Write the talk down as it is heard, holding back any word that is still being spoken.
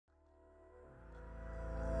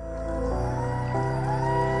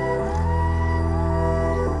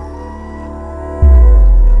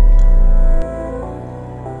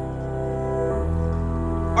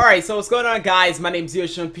Alright, so what's going on, guys? My name's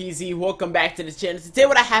PZ. Welcome back to the channel. Today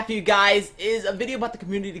what I have for you guys is a video about the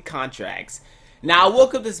community contracts. Now, I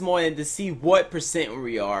woke up this morning to see what percent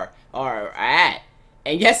we are at.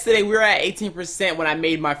 And yesterday we were at 18% when I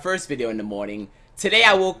made my first video in the morning. Today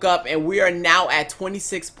I woke up and we are now at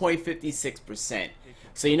 26.56%.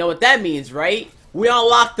 So you know what that means, right? We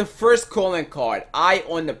unlocked the first calling card, Eye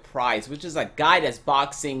on the Prize, which is a guy that's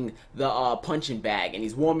boxing the punching bag, and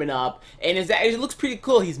he's warming up, and it looks pretty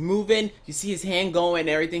cool. He's moving, you see his hand going and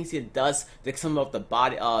everything, see the dust that comes off the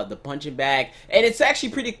body, the punching bag, and it's actually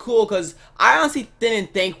pretty cool because I honestly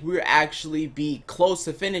didn't think we would actually be close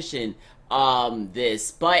to finishing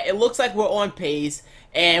this, but it looks like we're on pace,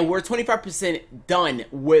 and we're 25% done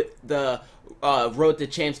with the Road to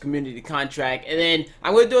Champs community contract. And then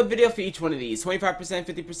I'm going to do a video for each one of these. 25%, 50%,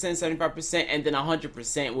 75%, and then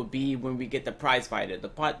 100% will be when we get the prize fighter, the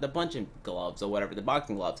punching gloves or whatever, the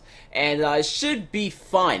boxing gloves. And it should be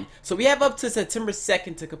fun. So we have up to September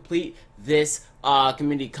 2nd to complete this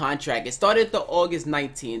community contract. It started the August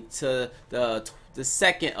 19th to the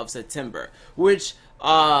 2nd of September, which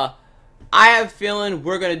I have a feeling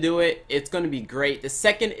we're going to do it. It's going to be great. The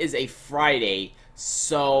 2nd is a Friday.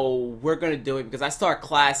 So we're going to do it because I start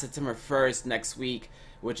class September 1st next week,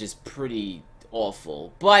 which is pretty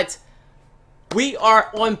awful. But we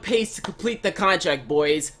are on pace to complete the contract,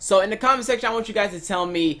 boys. So in the comment section, I want you guys to tell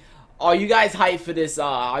me, are you guys hyped for this?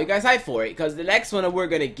 Are you guys hyped for it? Because the next one that we're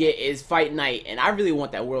going to get is Fight Night. And I really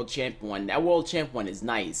want that World Champ one. That World Champ one is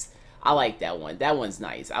nice. I like that one. That one's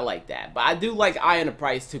nice. I like that. But I do like Eye on the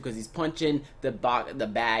Prize too because he's punching the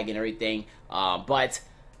bag and everything. But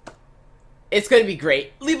it's going to be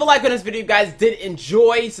great. Leave a like on this video if you guys did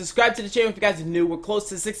enjoy. Subscribe to the channel if you guys are new. We're close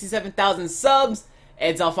to 67,000 subs.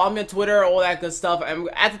 And follow me on Twitter, all that good stuff. And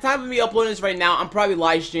at the time of me uploading this right now, I'm probably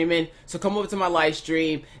live streaming. So come over to my live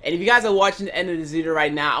stream. And if you guys are watching the end of this video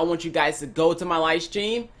right now, I want you guys to go to my live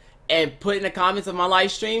stream and put in the comments of my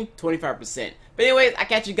live stream 25%. But anyways, I'll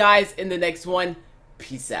catch you guys in the next one.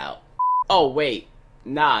 Peace out. Oh, wait.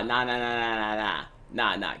 Nah.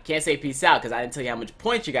 Can't say peace out because I didn't tell you how much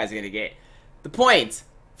points you guys are going to get. The points,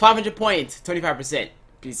 500 points, 25%.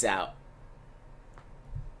 Peace out.